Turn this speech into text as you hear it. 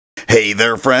Hey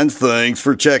there friends, thanks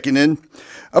for checking in.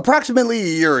 Approximately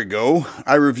a year ago,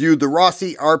 I reviewed the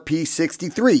Rossi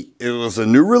RP63. It was a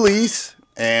new release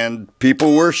and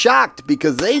people were shocked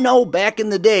because they know back in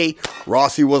the day,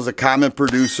 Rossi was a common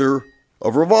producer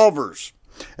of revolvers.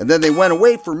 And then they went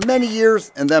away for many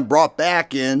years and then brought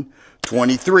back in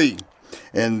 23.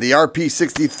 And the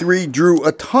RP63 drew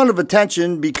a ton of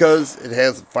attention because it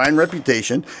has a fine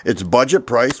reputation. It's budget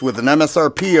price with an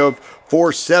MSRP of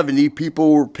 $470.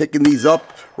 People were picking these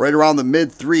up right around the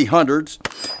mid 300s.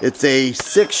 It's a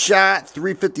 6-shot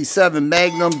 357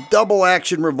 Magnum double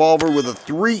action revolver with a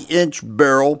 3-inch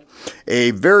barrel,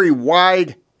 a very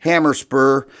wide hammer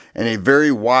spur, and a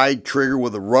very wide trigger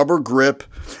with a rubber grip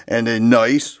and a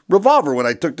nice revolver. When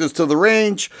I took this to the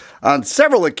range, on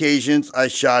several occasions, I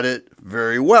shot it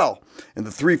very well. And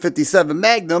the 357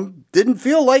 Magnum didn't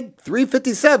feel like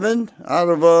 357 out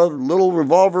of a little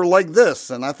revolver like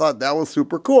this. And I thought that was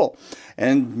super cool.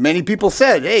 And many people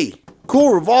said, hey,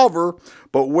 cool revolver,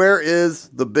 but where is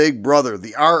the big brother,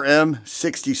 the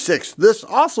RM66? This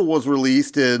also was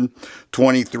released in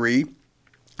 23.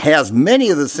 Has many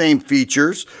of the same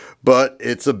features, but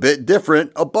it's a bit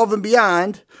different above and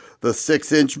beyond the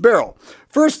 6-inch barrel.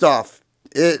 First off,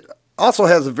 it also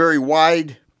has a very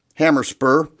wide hammer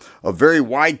spur, a very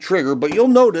wide trigger, but you'll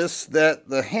notice that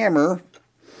the hammer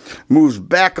moves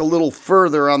back a little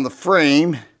further on the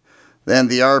frame than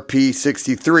the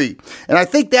RP63. And I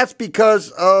think that's because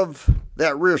of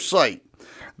that rear sight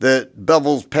that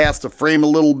bevels past the frame a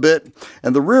little bit.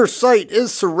 And the rear sight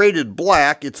is serrated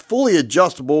black. It's fully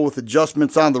adjustable with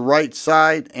adjustments on the right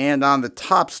side and on the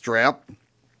top strap.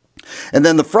 And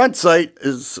then the front sight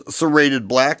is serrated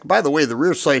black. By the way, the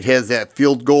rear sight has that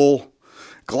field goal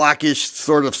Glockish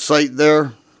sort of sight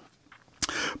there.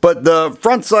 But the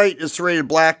front sight is serrated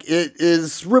black. It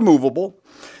is removable.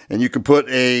 And you can put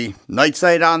a night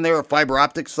sight on there, a fiber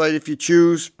optic sight if you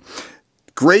choose.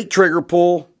 Great trigger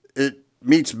pull. It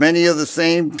meets many of the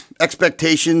same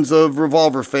expectations of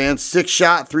revolver fans.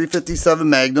 6-shot 357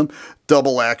 Magnum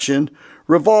double action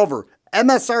revolver.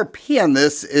 MSRP on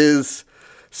this is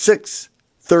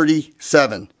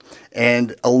 $637,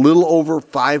 and a little over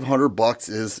 $500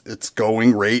 is its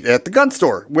going rate at the gun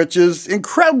store, which is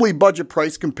incredibly budget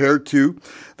price compared to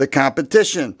the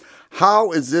competition.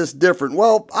 How is this different?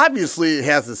 Well, obviously it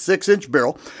has a 6-inch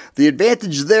barrel. The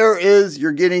advantage there is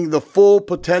you're getting the full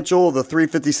potential of the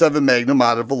 357 Magnum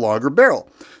out of a longer barrel.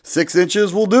 6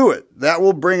 inches will do it. That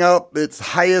will bring up its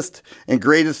highest and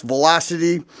greatest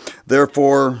velocity,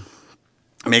 therefore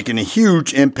making a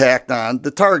huge impact on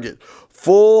the target.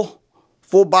 Full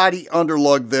body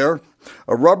underlug there.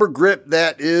 A rubber grip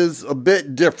that is a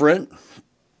bit different.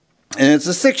 And it's a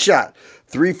 6-shot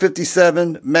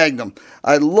 357 Magnum.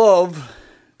 I love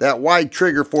that wide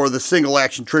trigger for the single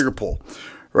action trigger pull.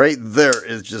 Right there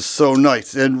is just so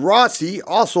nice. And Rossi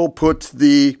also puts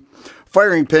the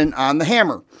firing pin on the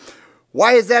hammer.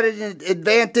 Why is that an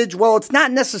advantage? Well, it's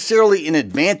not necessarily an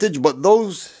advantage, but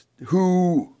those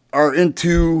who are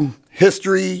into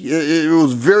history, it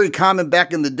was very common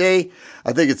back in the day.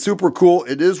 I think it's super cool.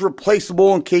 It is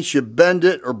replaceable in case you bend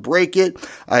it or break it.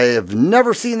 I have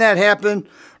never seen that happen,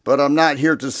 but I'm not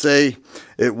here to say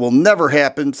it will never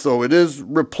happen, so it is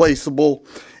replaceable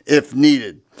if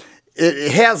needed.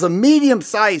 It has a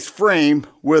medium-sized frame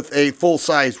with a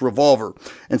full-size revolver.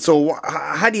 And so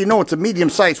how do you know it's a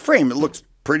medium-sized frame? It looks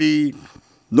pretty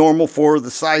normal for the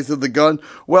size of the gun.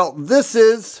 Well, this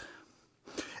is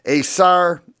a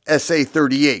SAR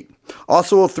SA38,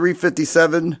 also a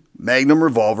 357 Magnum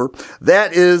revolver.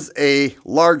 That is a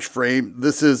large frame.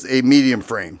 This is a medium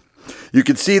frame. You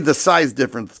can see the size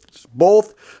difference.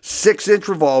 Both 6-inch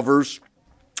revolvers,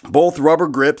 both rubber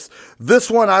grips. This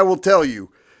one, I will tell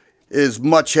you, is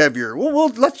much heavier. Well,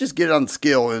 let's just get it on the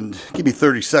scale and give me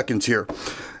 30 seconds here.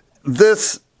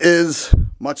 This is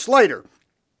much lighter.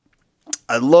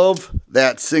 I love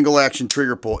that single action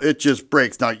trigger pull. It just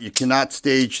breaks. Now, you cannot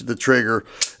stage the trigger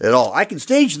at all. I can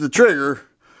stage the trigger.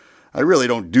 I really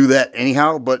don't do that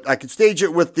anyhow, but I can stage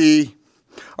it with the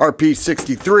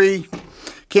RP63.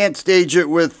 Can't stage it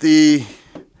with the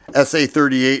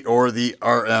SA38 or the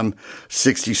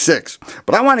RM66.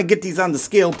 But I want to get these on the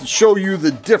scale to show you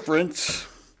the difference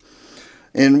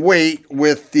in weight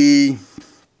with the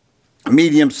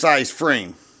medium-sized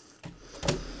frame.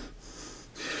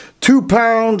 2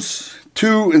 pounds,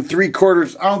 2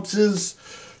 3/4 ounces.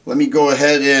 Let me go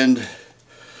ahead and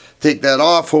take that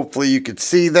off. Hopefully you could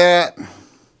see that.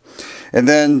 And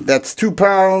then that's 2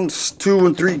 pounds,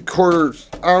 2 3/4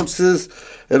 ounces.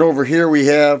 And over here we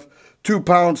have 2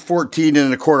 pounds, 14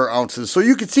 1/4 ounces. So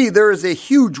you can see there is a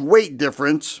huge weight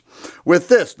difference with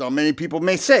this. Now many people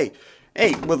may say,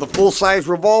 Hey, with a full-size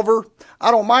revolver,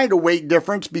 I don't mind a weight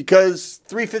difference because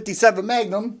 357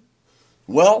 Magnum,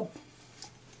 well,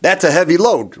 that's a heavy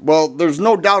load. Well, there's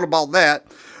no doubt about that.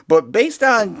 But based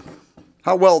on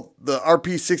how well the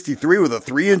RP63 with a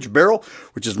 3-inch barrel,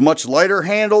 which is much lighter,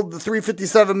 handled the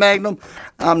 357 Magnum,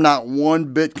 I'm not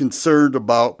one bit concerned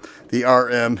about the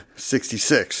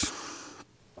RM66.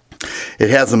 It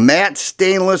has a matte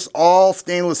stainless, all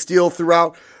stainless steel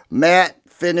throughout, matte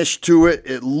finish to it.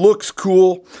 It looks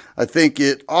cool. I think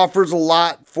it offers a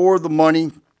lot for the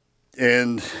money.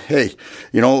 And hey,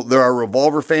 you know, there are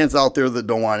revolver fans out there that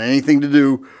don't want anything to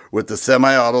do with the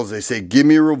semi-autos. They say, give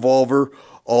me a revolver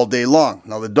all day long.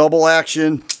 Now the double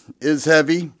action is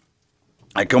heavy.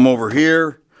 I come over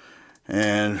here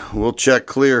and we'll check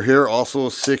clear here. Also a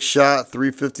 6-shot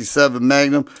 357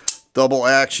 Magnum, double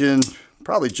action,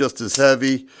 probably just as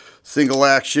heavy. Single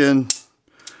action,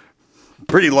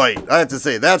 pretty light. I have to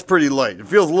say, that's pretty light. It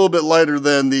feels a little bit lighter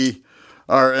than the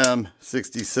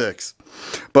RM66.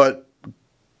 But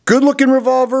good looking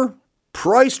revolver,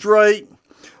 priced right,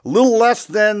 a little less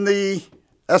than the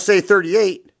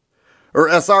SA38, or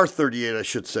SR38 I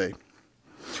should say.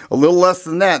 A little less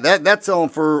than that. That's selling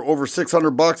for over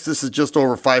 600 bucks. This is just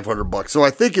over 500 bucks. So I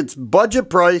think it's budget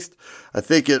priced. I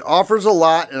think it offers a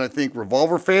lot, and I think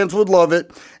revolver fans would love it.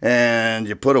 And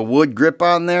you put a wood grip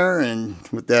on there, and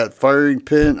with that firing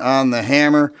pin on the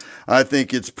hammer, I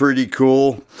think it's pretty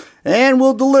cool. And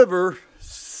will deliver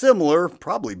similar,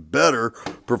 probably better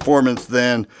performance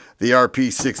than the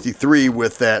RP63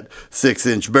 with that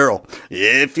 6-inch barrel.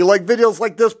 If you like videos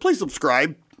like this, please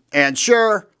subscribe and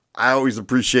share. I always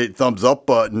appreciate thumbs up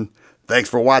button. Thanks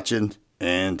for watching,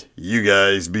 and you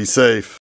guys be safe.